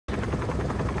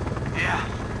Yeah.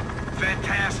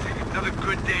 Fantastic. Another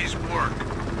good day's work.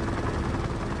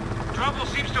 Trouble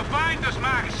seems to find us,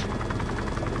 Max.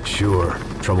 Sure.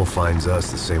 Trouble finds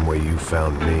us the same way you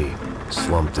found me.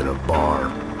 Slumped in a bar.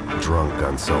 Drunk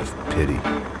on self-pity.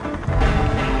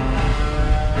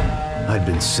 I'd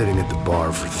been sitting at the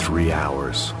bar for 3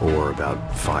 hours, or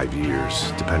about 5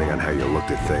 years, depending on how you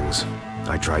looked at things.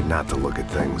 I tried not to look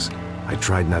at things. I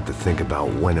tried not to think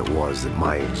about when it was that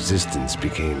my existence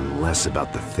became less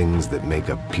about the things that make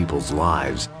up people's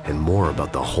lives and more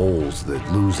about the holes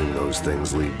that losing those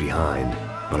things leave behind.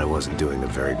 But I wasn't doing a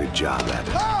very good job at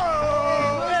it.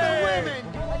 Oh, where's the women?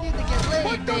 I need to get laid,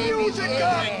 put the music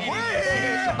up!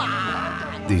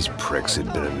 These pricks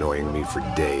had been annoying me for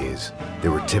days. They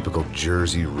were typical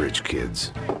Jersey rich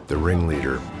kids. The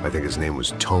ringleader, I think his name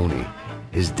was Tony.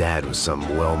 His dad was some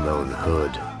well-known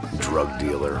hood, drug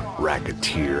dealer,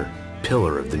 racketeer,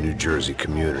 pillar of the New Jersey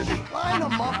community. Line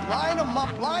 'em up, line 'em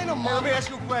up, line 'em up. Let me ask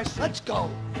you a question. Let's go.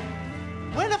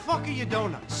 Where the fuck are your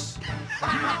donuts?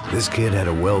 This kid had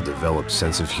a well-developed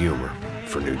sense of humor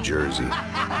for New Jersey.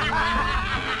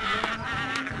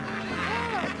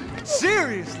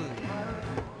 Seriously?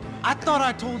 I thought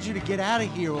I told you to get out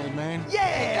of here, old man.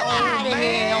 Yeah, old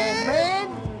man.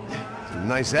 It's a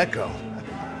nice echo.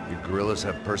 You gorillas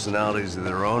have personalities of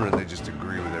their own, or they just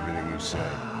agree with everything you say?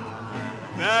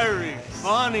 Very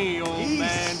funny, old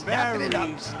man. Snapping it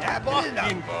Very up, snapping it fucking up.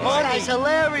 This guy's funny.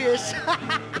 hilarious.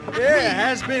 Yeah,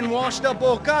 has-been washed-up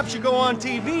old cop should go on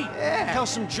TV. Yeah. Tell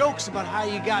some jokes about how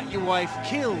you got your wife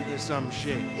killed or some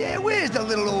shit. Yeah, where's the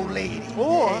little old lady?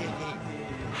 Or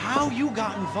how you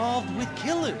got involved with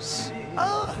killers.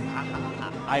 Oh.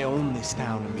 I own this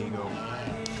town, amigo.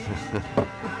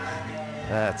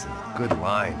 That's a good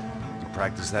line. You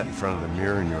practice that in front of the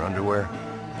mirror in your underwear?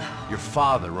 Your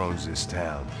father owns this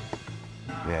town.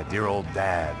 Yeah, dear old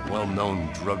dad,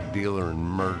 well-known drug dealer and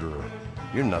murderer.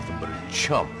 You're nothing but a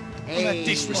chump. You not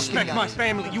disrespect my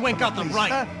family. You ain't got the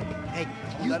right. Hey,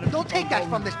 you don't take that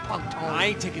from this punk, Tony. I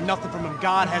ain't taking nothing from him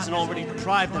God hasn't already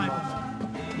deprived him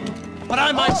of. But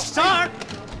I might start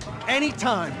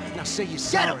anytime. Now say you're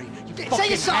sorry. You Say fucking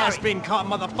you're sorry. has-been caught,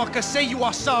 motherfucker. Say you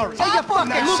are sorry. Say you're fucking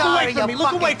Now look sorry, away from me. you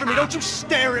Look away fucking from me. Don't you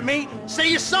stare at me. Say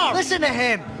you're sorry. Listen to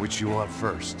him. Which you want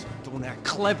first? Don't act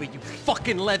clever, you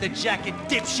fucking leather jacket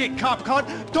dipshit cop cunt.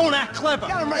 Don't act clever.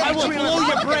 Got him right I will between blow the-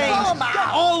 your Look at brains him.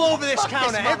 all over this Fuck this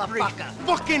counter, every motherfucker.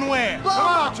 fucking where. Come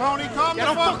on, Tony, calm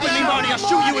down. Don't fuck with me, Marty. I'll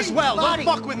shoot you as well. Don't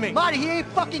fuck with me. Marty, he ain't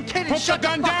fucking kidding. Put the Shut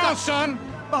gun fuck down, up. son!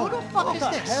 Who the fuck is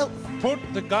this? Hell? Put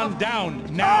the gun down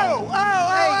now!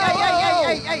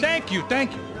 Hey. Thank you,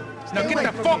 thank you. Now Stay get away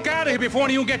the from fuck me. out of here before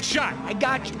you get shot. I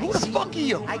got you. Who the fuck are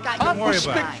you? I got you. Don't worry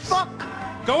about it. Fuck.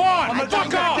 Go on, I fuck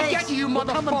got off! your face. You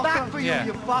motherfucker. Coming back for you, Yeah.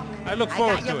 you fuck. I look got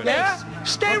forward your to it. face. Yeah?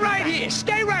 Stay right here.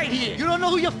 Stay right here. You don't know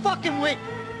who you're fucking with.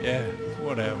 Yeah,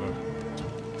 whatever.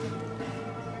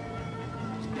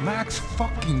 Max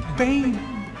fucking Payne,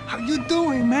 how you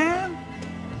doing, man?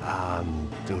 I'm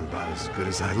doing about as good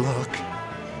as I look.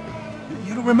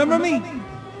 You don't remember me?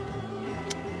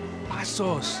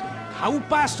 Passos, Raulь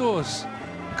Passos.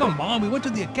 Come on, we went to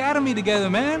the academy together,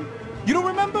 man. You don't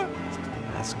remember?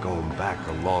 That's going back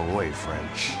a long way, friend.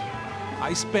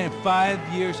 I spent 5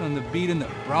 years on the beat in the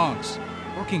Bronx,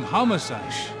 working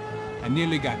homicide. I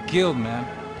nearly got killed, man.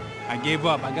 I gave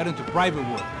up. I got into private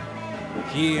work.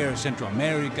 Here, Central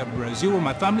America, Brazil, where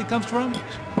my family comes from.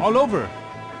 All over.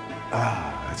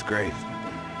 Ah, that's great.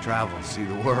 Travel, see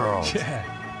the world. Yeah,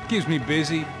 keeps me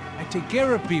busy. I take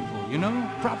care of people, you know?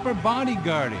 Proper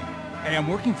bodyguarding. Hey, I'm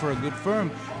working for a good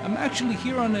firm. I'm actually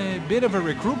here on a bit of a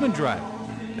recruitment drive.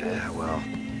 Yeah, well,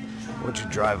 why don't you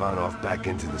drive on off back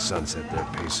into the sunset there,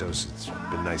 Paysos? It's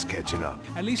been nice catching up.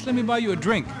 At least let me buy you a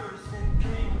drink.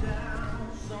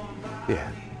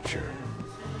 Yeah, sure.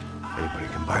 Anybody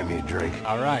can buy me a drink.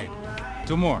 All right.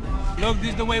 2 more. Look,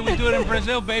 this is the way we do it in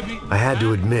Brazil, baby. I had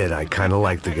to admit, I kind of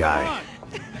liked the guy.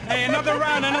 Hey, another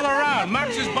round, another round.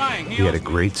 Max is buying. He had a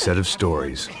great set of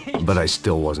stories, but I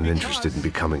still wasn't interested in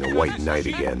becoming a white knight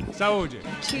again. Saúde.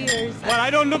 Cheers. What, I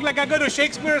don't look like I go to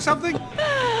Shakespeare or something?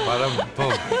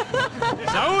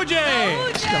 Saúde!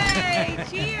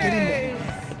 Cheers.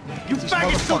 You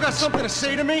faggot still got something to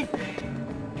say to me?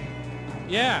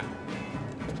 Yeah.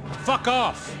 Fuck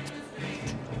off.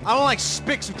 I don't like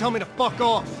spicks who tell me to fuck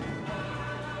off.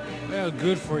 Well,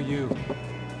 good for you.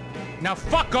 Now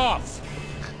fuck off!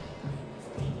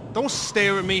 Don't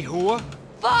stare at me, whore.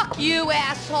 Fuck you,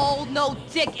 asshole. No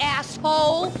dick,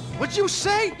 asshole. What'd you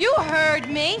say? You heard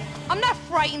me. I'm not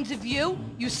frightened of you,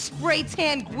 you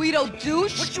spray-tan Guido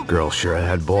douche. Girl sure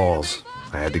had balls.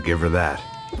 I had to give her that.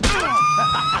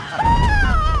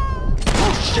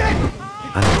 Oh, shit!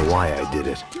 I don't know why I did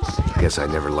it. Guess I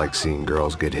never liked seeing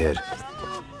girls get hit.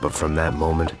 But from that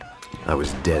moment, I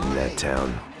was dead in that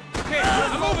town. Okay,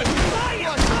 I'm moving!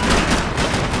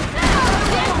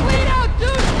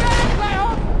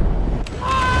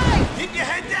 Keep your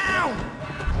head down!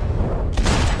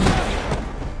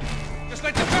 Just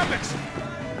like the tropics!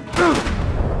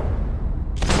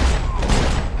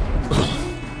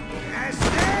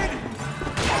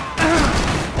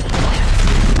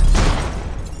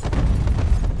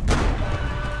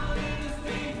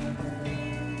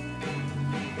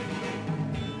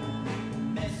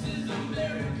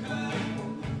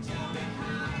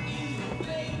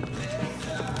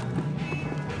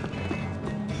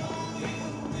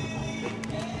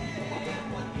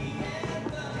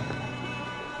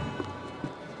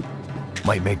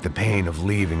 Might make the pain of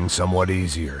leaving somewhat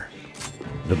easier.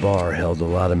 The bar held a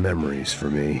lot of memories for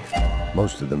me.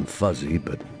 Most of them fuzzy,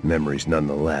 but memories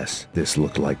nonetheless. This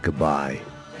looked like goodbye.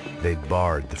 They'd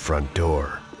barred the front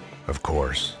door. Of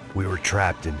course, we were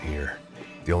trapped in here.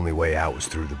 The only way out was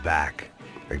through the back,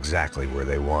 exactly where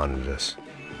they wanted us.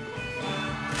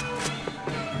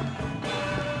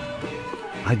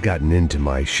 I'd gotten into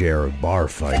my share of bar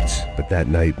fights, but that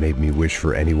night made me wish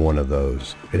for any one of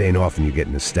those. It ain't often you get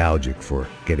nostalgic for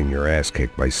getting your ass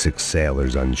kicked by 6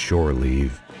 sailors on shore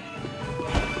leave.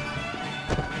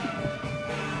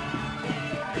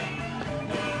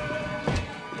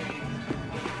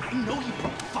 I know he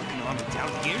brought the fucking army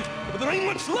down here, but there ain't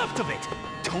much left of it.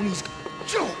 Tony's...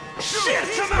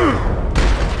 Shit! Come on!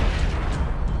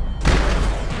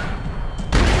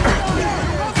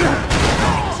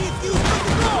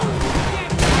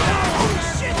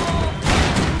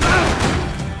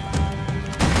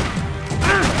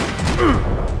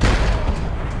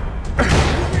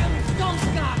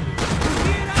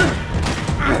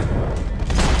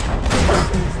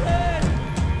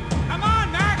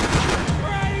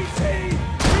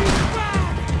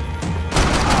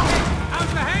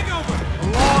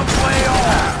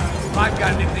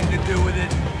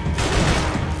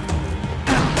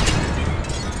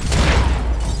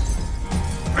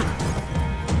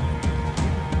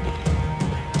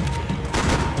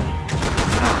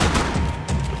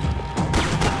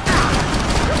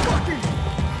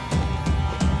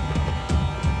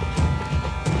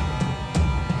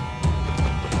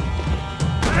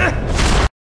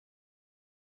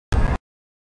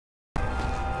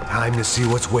 Time to see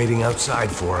what's waiting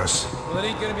outside for us. Well, it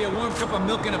ain't gonna be a warm cup of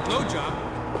milk and a blowjob.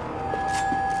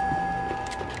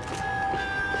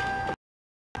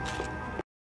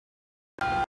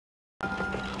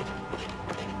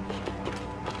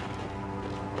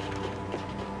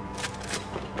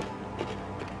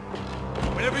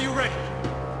 Whenever you're ready.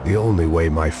 The only way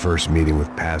my first meeting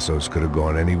with Passos could have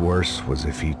gone any worse was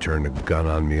if he turned a gun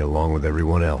on me along with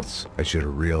everyone else. I should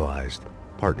have realized.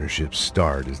 Partnerships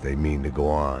start as they mean to go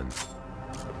on.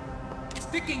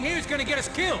 Sticking here is gonna get us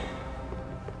killed.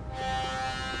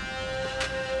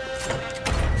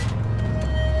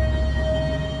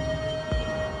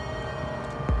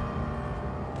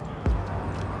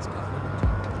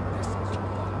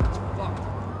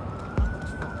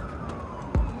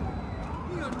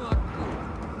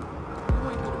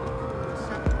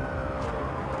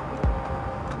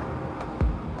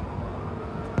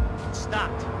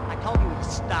 Stopped. I told you to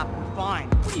stop. We're fine.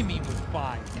 What do you mean we're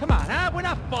fine? Come on, huh? We're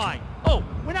not fine. Oh,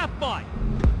 we're not fine.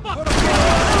 Fuck!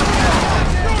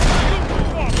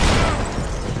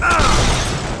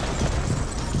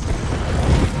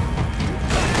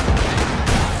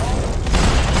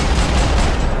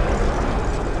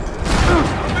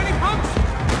 Many pumps?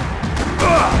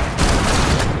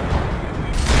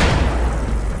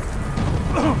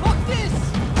 Fuck this!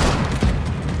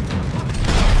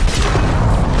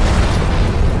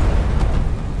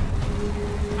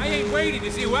 I ain't waiting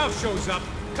to see who else shows up.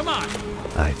 Come on.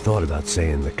 I thought about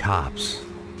saying the cops,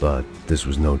 but this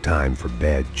was no time for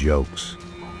bad jokes.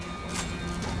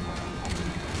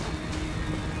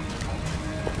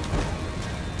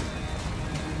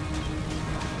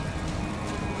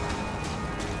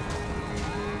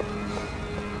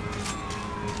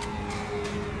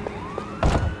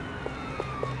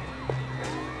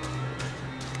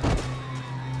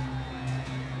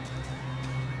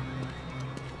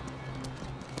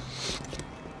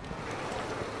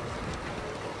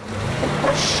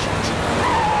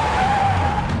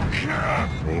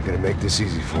 Ain't gonna make this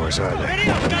easy for us, are they?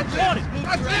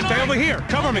 Stay over here.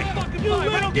 Cover me.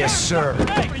 Yes, sir.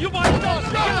 You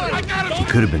He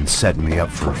could have been setting me up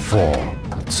for a fall,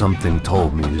 but something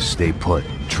told me to stay put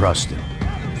and trust him.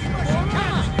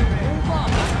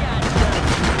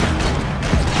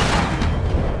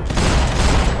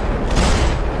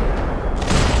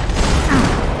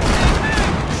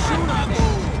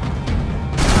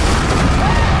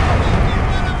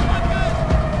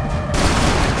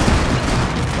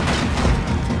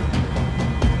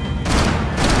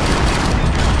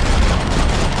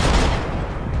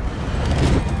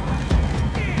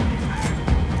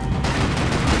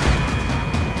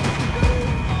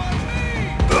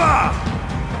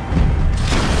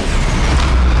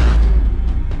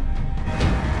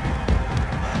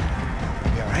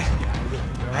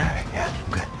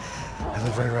 I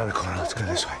live right around the corner. Let's go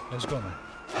this way. Let's go, man.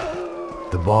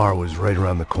 The bar was right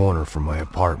around the corner from my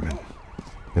apartment.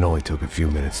 It only took a few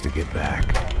minutes to get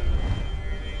back.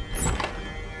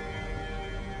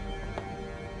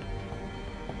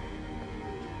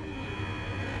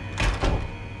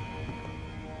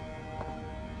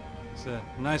 It's a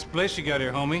nice place you got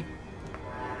here, homie.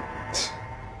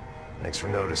 Thanks for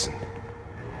noticing.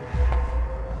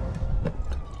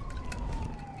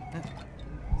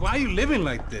 Why are you living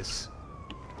like this?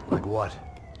 Like what?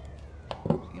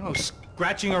 You know,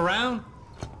 scratching around?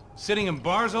 Sitting in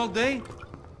bars all day?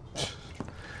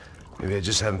 Maybe I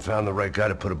just haven't found the right guy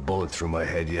to put a bullet through my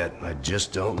head yet. I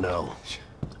just don't know.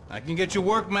 I can get you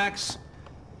work, Max.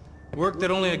 Work that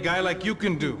only a guy like you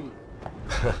can do.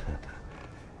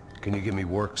 Can you give me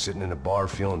work sitting in a bar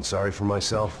feeling sorry for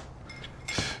myself?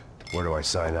 Where do I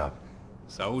sign up?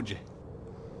 Saúde.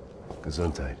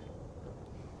 Gesundheit.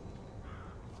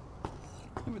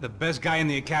 You were the best guy in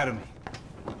the academy.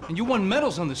 And you won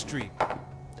medals on the street.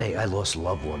 Hey, I lost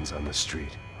loved ones on the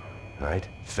street. All right?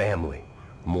 Family.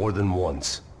 More than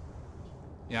once.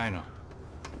 Yeah, I know.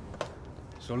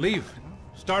 So leave.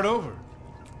 Start over.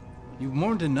 You've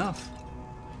mourned enough.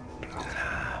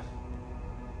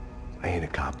 I ain't a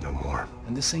cop no more.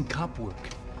 And this ain't cop work.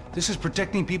 This is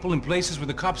protecting people in places where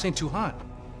the cops ain't too hot.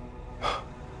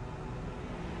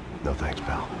 No thanks,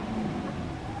 pal.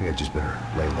 I think I just better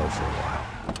lay low for a while.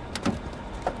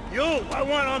 You, I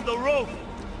want on the roof.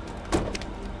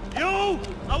 You,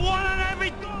 I want on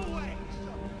every doorway.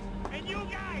 And you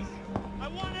guys, I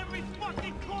want every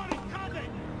fucking corner covered.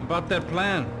 About that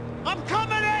plan. I'm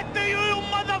coming after you, you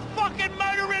motherfucking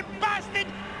murdering bastard!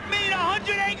 Me and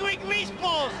 100 angry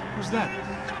greaseballs! Who's that?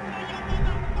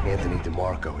 Anthony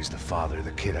DeMarco. He's the father of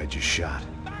the kid I just shot.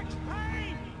 Max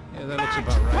Payne! Yeah, that looks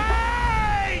about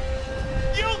right.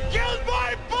 Payne! You killed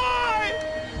my boy!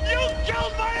 You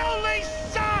killed my only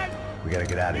son! We gotta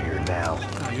get out of here now.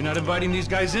 You're not inviting these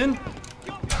guys in?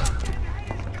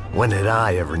 When had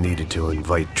I ever needed to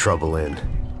invite trouble in?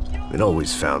 It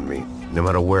always found me, no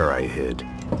matter where I hid.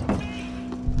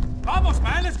 Vamos,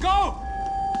 man, let's go!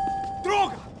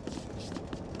 Droga!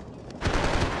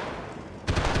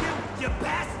 You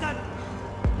bastard!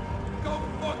 Go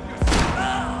fuck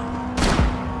yourself!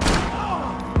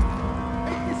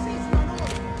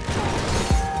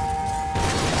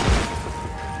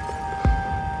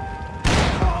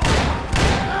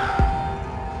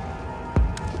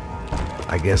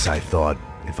 I guess I thought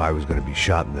if I was going to be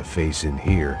shot in the face in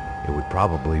here, it would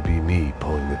probably be me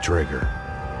pulling the trigger.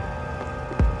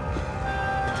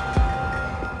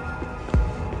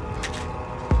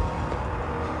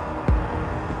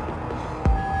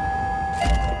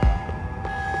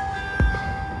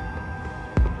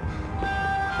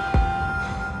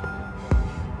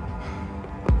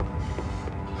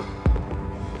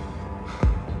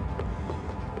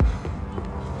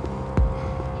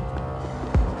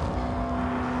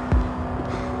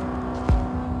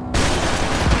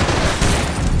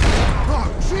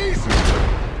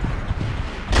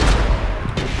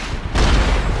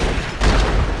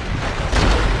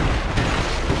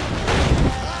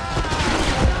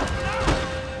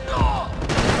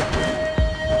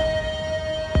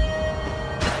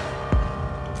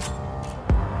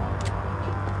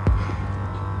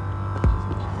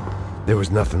 There was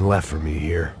nothing left for me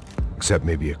here, except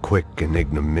maybe a quick and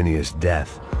ignominious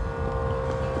death.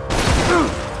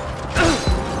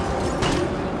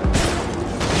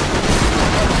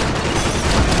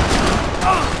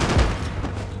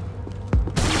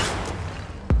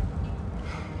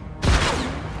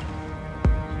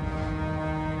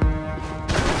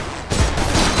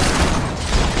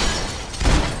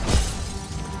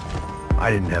 I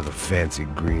didn't have a fancy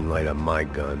green light on my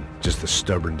gun, just the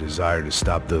stubborn desire to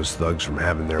stop those thugs from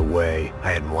having their way.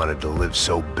 I hadn't wanted to live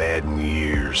so bad in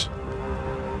years.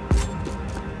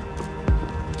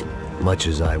 Much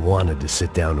as I wanted to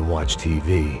sit down and watch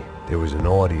TV, there was an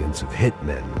audience of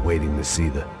hitmen waiting to see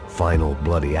the final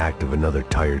bloody act of another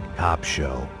tired cop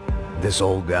show. This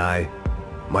old guy,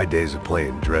 my days of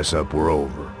playing dress-up were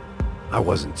over. I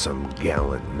wasn't some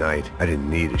gallant knight. I didn't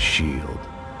need a shield.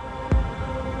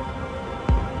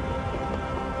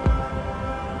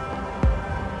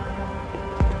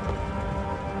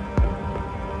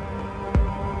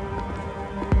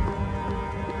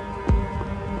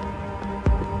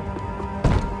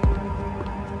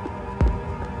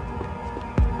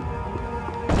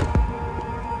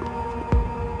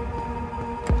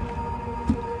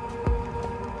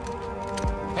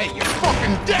 Hey, you're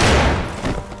fucking dead!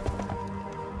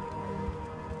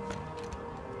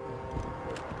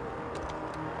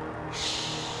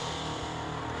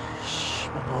 Shh,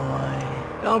 my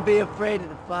boy. Don't be afraid of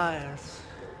the fires.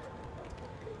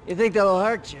 You think they'll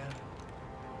hurt you?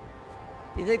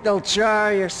 You think they'll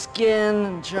char your skin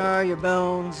and char your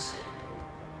bones?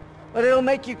 But it'll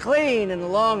make you clean in the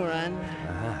long run.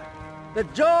 The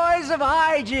joys of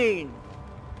hygiene!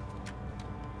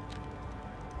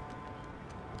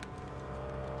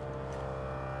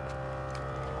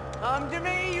 Come to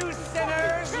me, you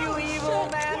sinners, you evil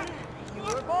men! You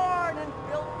were born in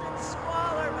filth and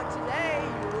squalor, but today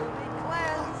you will be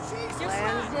cleansed.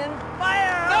 Cleansed in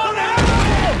fire!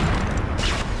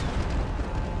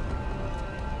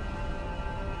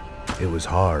 It was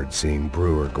hard seeing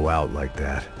Brewer go out like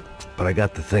that, but I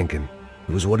got to thinking,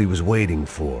 it was what he was waiting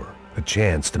for, a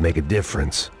chance to make a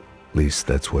difference. At least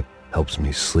that's what helps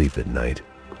me sleep at night.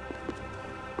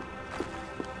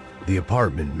 The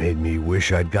apartment made me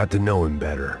wish I'd got to know him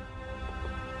better.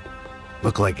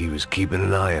 Looked like he was keeping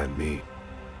an eye on me.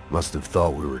 Must have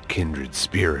thought we were kindred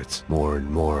spirits. More and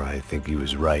more, I think he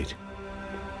was right.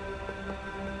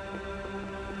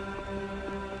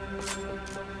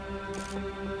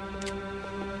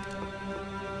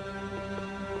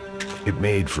 It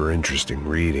made for interesting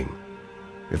reading.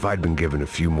 If I'd been given a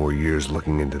few more years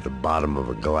looking into the bottom of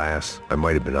a glass, I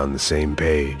might have been on the same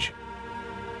page.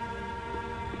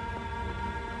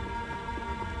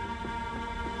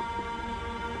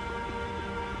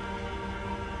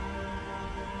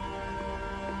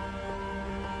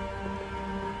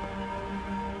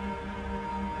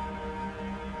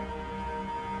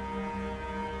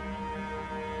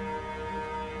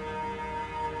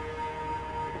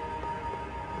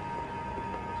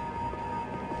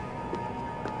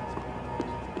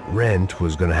 Rent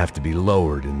was going to have to be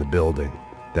lowered in the building.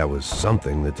 That was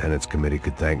something the tenants committee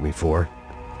could thank me for.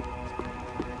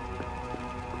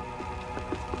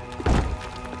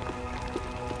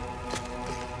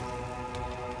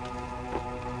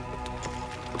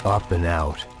 Up and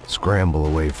out. Scramble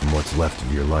away from what's left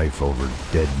of your life over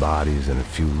dead bodies and a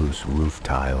few loose roof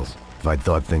tiles. If I'd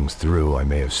thought things through, I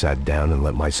may have sat down and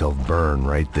let myself burn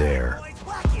right there.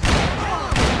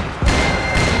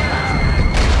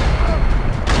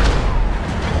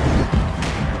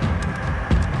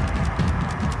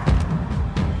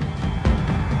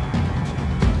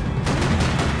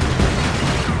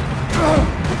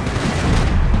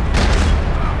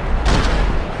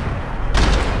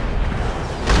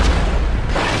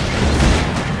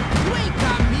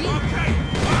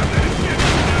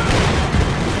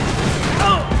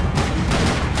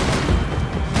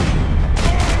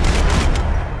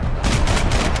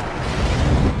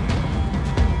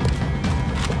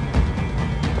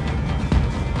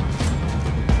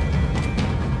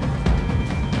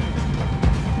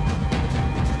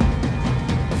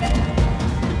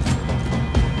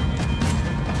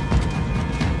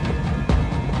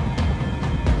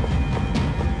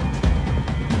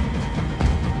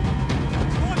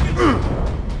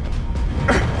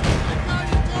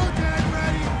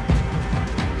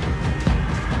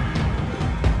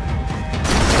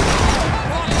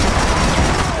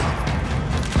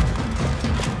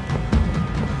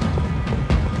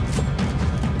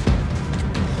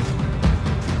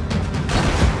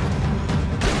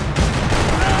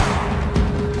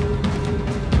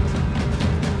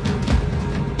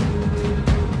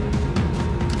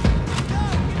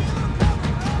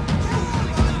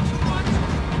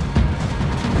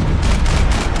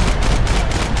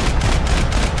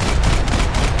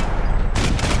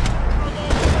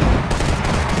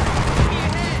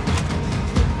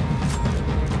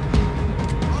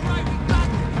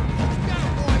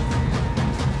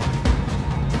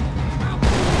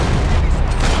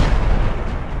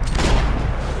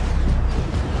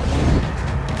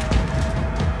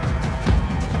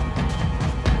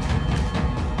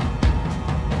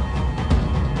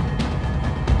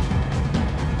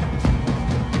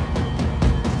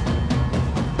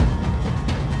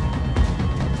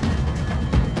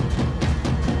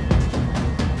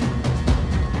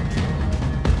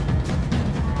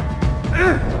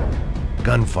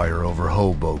 Gunfire over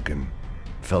Hoboken.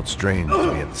 Felt strange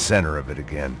to be at the center of it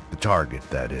again. The target,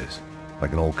 that is.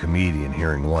 Like an old comedian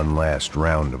hearing one last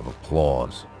round of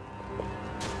applause.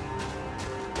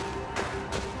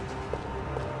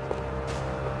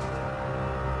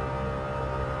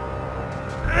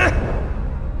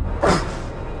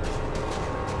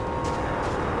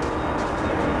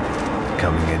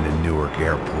 Coming into Newark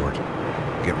Airport.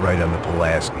 Get right on the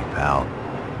Pulaski, pal.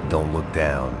 Don't look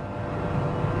down.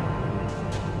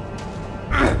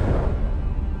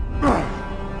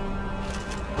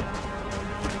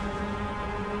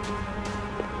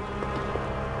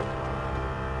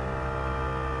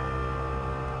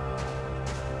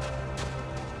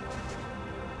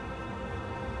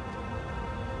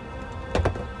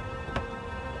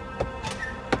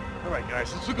 All right,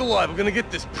 guys, let's look alive. We're gonna get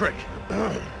this prick.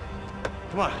 Come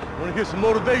on, I wanna hear some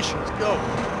motivation. Let's go.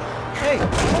 Hey,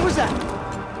 what was that?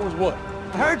 What was what?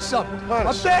 I heard something.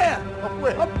 Honest. Up there! Up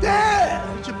where? Up there!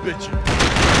 What you bitching?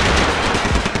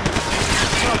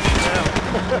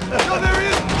 No, there he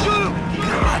is! Shoot him!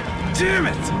 God damn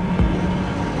it!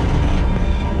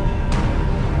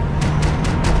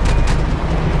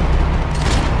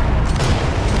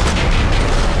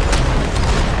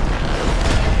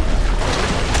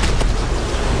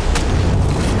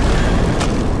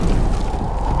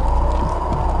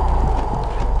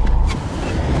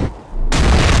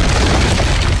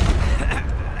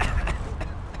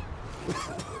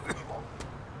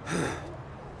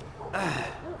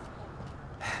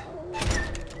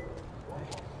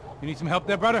 You need some help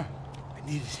there, brother? I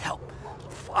needed help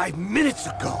 5 minutes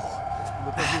ago. You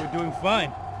look like you were doing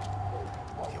fine.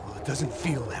 Yeah, well, it doesn't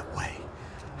feel that way.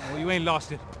 Well, you ain't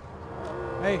lost it.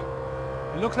 Hey,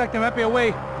 it looks like there might be a way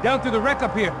down through the wreck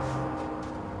up here.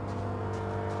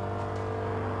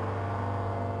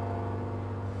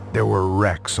 There were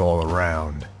wrecks all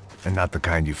around, and not the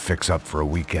kind you fix up for a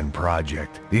weekend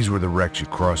project. These were the wrecks you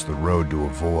cross the road to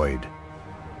avoid.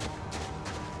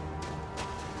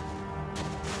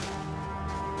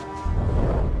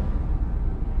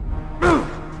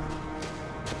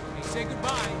 Hey, say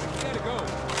goodbye. You gotta go.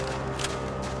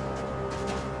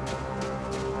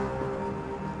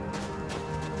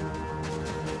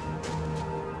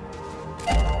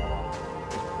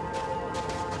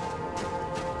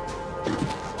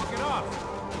 Walk it off.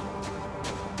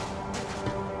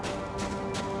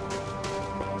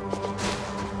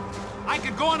 I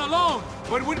could go on alone,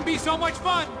 but it wouldn't be so much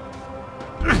fun.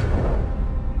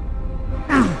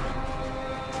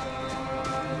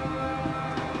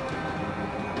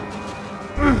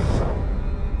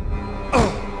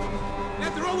 Now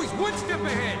they're always one step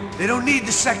ahead. They don't need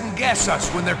to second guess us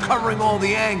when they're covering all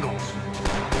the angles.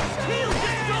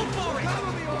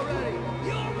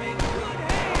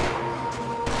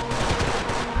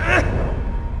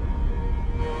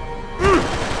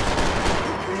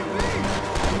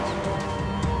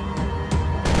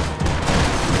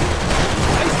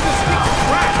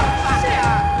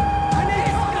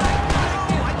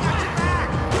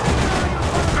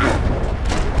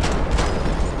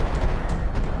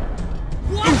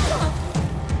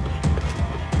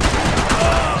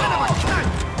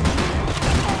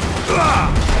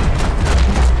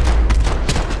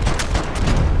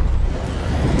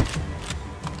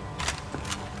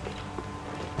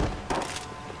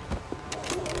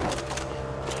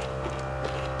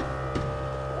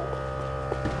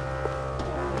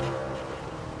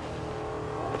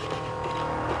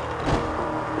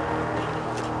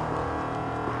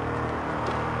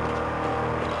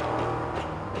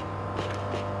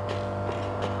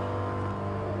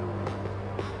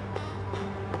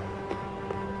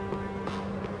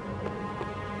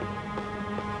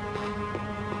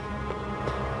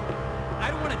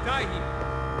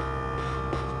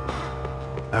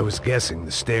 I was guessing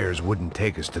the stairs wouldn't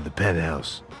take us to the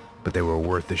penthouse, but they were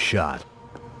worth a shot.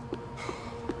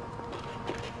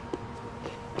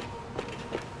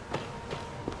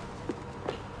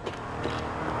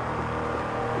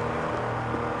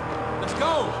 Let's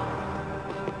go!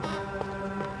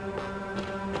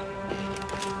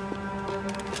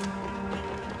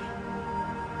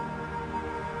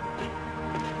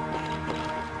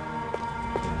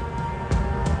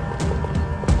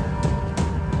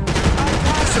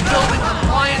 Building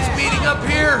compliance meeting up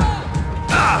here?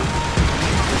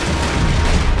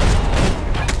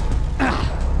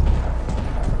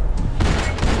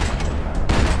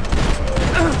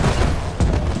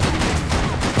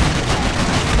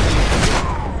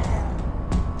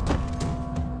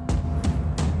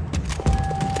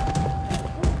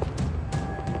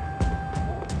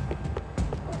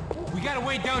 We gotta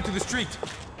wade down to the street.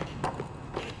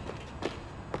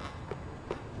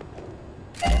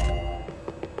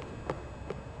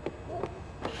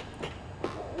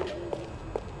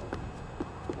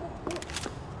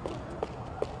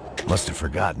 Must have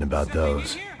forgotten about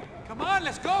those. Come on,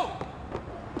 let's go!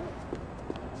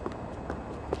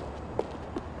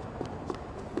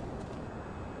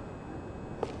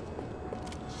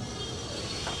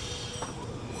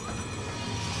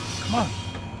 Come on.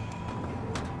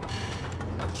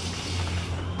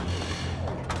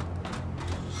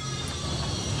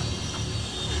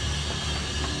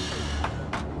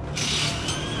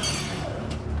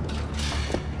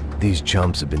 These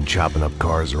chumps have been chopping up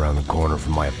cars around the corner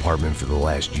from my apartment for the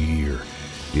last year.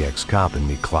 The ex-cop in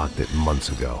me clocked it months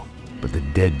ago, but the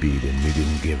deadbeat in me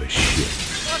didn't give a shit.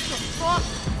 What the fuck?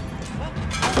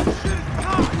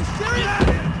 Are you serious?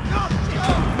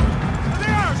 Go!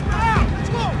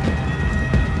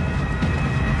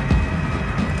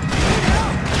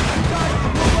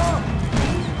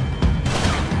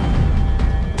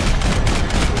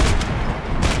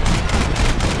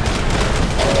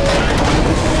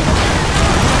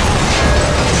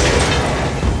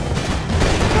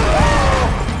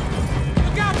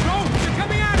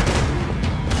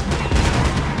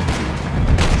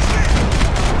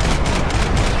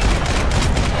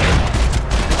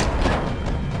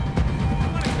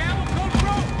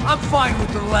 fine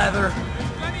with the leather.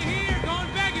 Plenty here,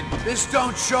 going begging. This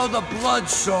don't show the blood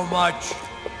so much.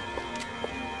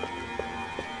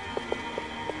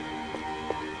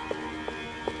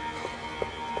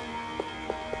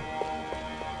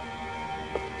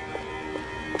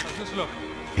 How's this look?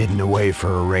 Hidden away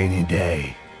for a rainy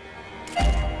day.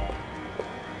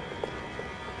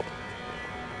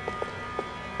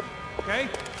 Okay?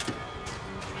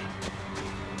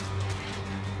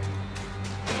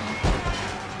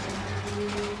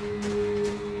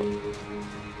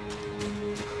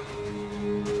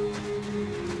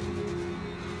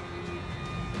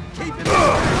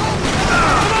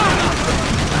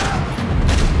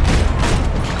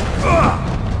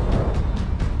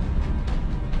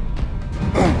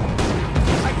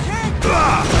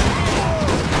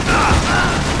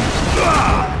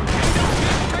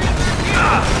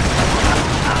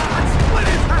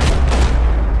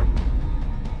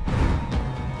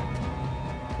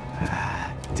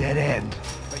 Dead end.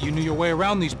 But you knew your way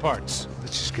around these parts.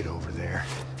 Let's just get over there.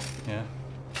 Yeah?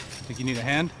 Think you need a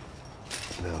hand?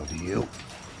 No, do you?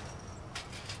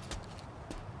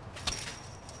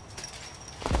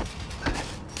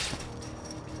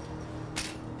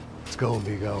 Let's go,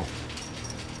 amigo.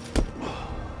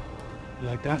 You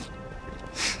like that?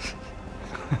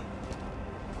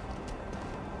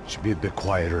 Should be a bit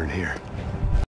quieter in here.